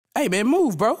Hey man,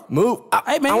 move, bro. Move.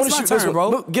 Hey man, I it's my shoot this turn, one. bro.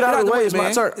 Move. Get out of the way. It's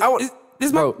my turn.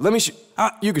 Bro, let me shoot.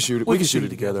 You can shoot it. We can shoot it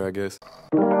together, I guess.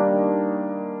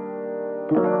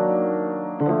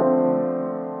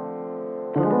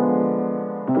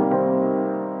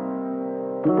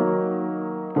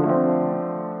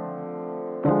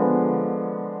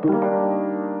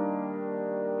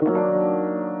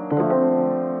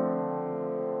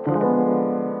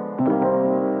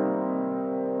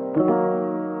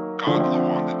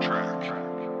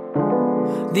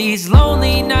 These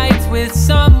lonely nights with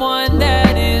someone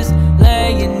that is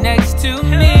laying next to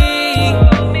me.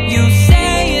 You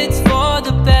say it's for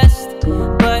the best,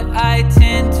 but I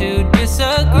tend to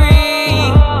disagree.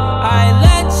 I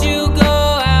let you go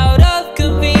out of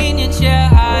convenience, yeah,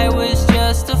 I was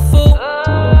just a fool.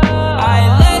 I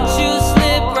let you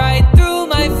slip right through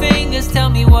my fingers. Tell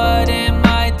me, what am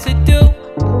I to do?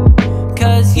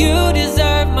 'Cause you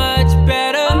deserve much better.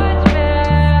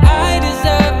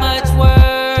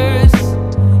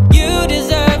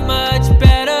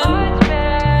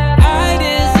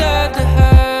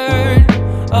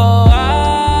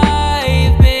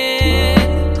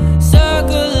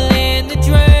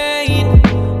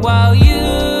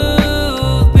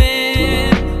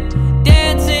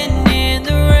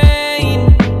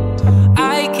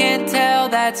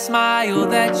 That smile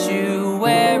that you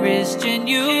wear is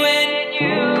genuine,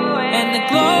 and the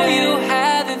glow you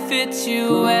have, it fits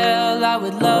you well. I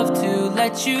would love to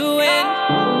let you in,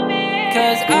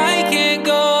 'cause I can't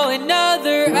go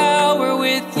another hour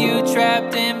with you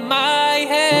trapped in my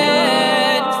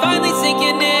head. Finally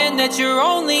sinking in that you're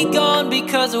only gone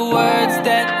because of words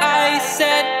that I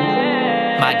said.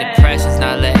 My depression's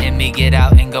not letting me get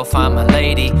out and go find my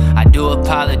lady. I do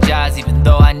apologize even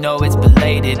though I know it's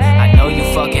belated. I know you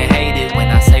fucking hate it when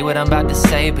I say what I'm about to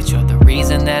say, but you're the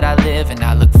reason that I live, and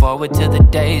I look forward to the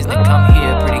days that come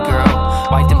here, pretty girl.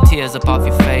 Wipe them tears up off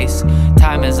your face.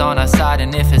 Time is on our side,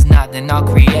 and if it's not, then I'll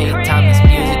create. Timeless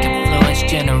music influenced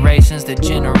generations that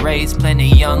generates plenty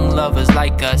young lovers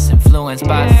like us, influenced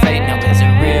by fate. Now is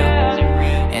it real?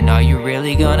 And are you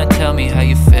really gonna tell me how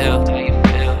you feel?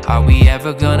 Are we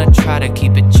ever gonna try to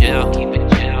keep it chill?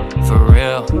 For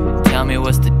real, tell me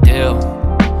what's the deal?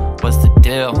 What's the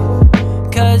deal?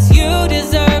 'Cause you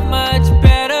deserve much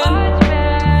better.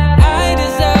 I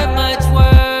deserve much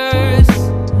worse.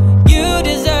 You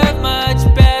deserve much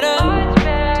better.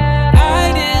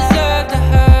 I deserve to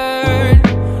hurt.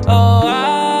 Oh,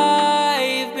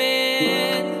 I've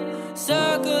been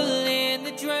circling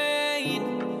the drain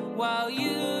while you